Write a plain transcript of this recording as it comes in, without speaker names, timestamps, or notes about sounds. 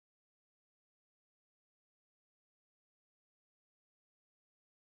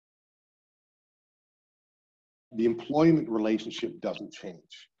The employment relationship doesn't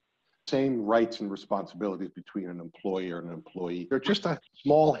change. Same rights and responsibilities between an employer and an employee. There are just a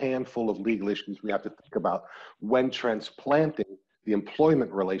small handful of legal issues we have to think about when transplanting the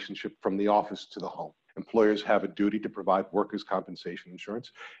employment relationship from the office to the home. Employers have a duty to provide workers' compensation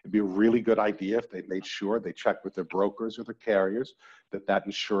insurance. It'd be a really good idea if they made sure they check with their brokers or their carriers that that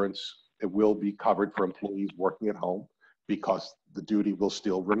insurance it will be covered for employees working at home, because the duty will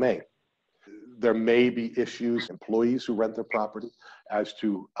still remain. There may be issues, employees who rent their property, as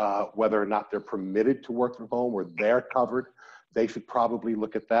to whether or not they're permitted to work from home or they're covered. They should probably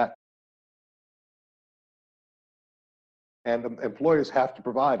look at that. And employers have to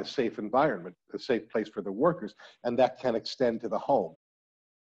provide a safe environment, a safe place for their workers, and that can extend to the home.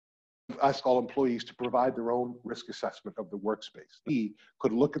 Ask all employees to provide their own risk assessment of the workspace. He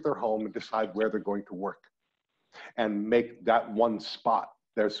could look at their home and decide where they're going to work and make that one spot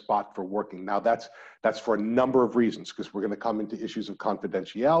their spot for working. Now that's for a number of reasons, because we're going to come into issues of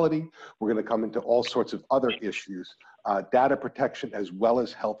confidentiality. We're going to come into all sorts of other issues, data protection, as well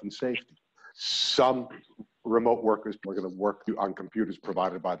as health and safety. Some remote workers are going to work on computers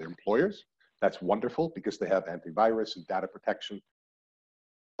provided by their employers. That's wonderful because they have antivirus and data protection.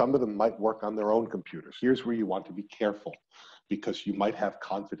 Some of them might work on their own computers. Here's where you want to be careful, because you might have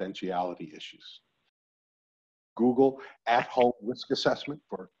confidentiality issues. Google at-home risk assessment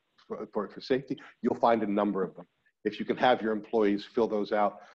for safety. You'll find a number of them. If you can have your employees fill those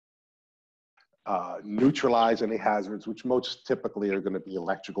out, neutralize any hazards, which most typically are going to be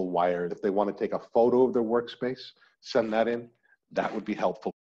electrical wires. If they want to take a photo of their workspace, send that in. That would be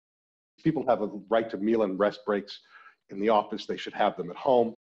helpful. People have a right to meal and rest breaks in the office. They should have them at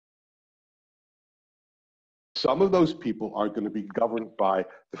home. Some of those people are going to be governed by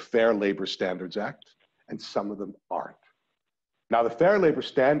the Fair Labor Standards Act, and some of them aren't. Now, the Fair Labor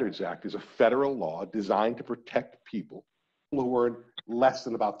Standards Act is a federal law designed to protect people who earn less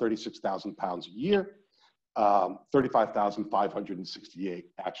than about 36,000 pounds a year. 35,568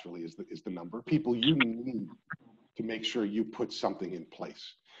 actually is the number. People you need to make sure you put something in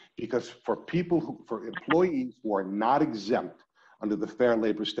place. Because for employees who are not exempt under the Fair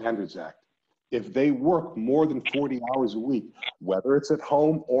Labor Standards Act, if they work more than 40 hours a week, whether it's at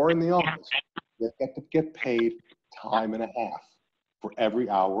home or in the office, they have to get paid time and a half for every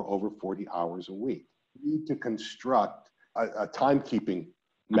hour over 40 hours a week. You need to construct a timekeeping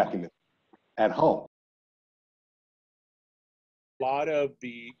mechanism at home. A lot of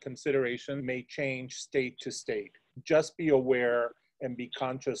the consideration may change state to state. Just be aware and be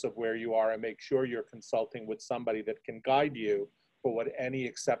conscious of where you are and make sure you're consulting with somebody that can guide you for what any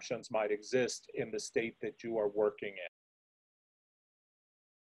exceptions might exist in the state that you are working in.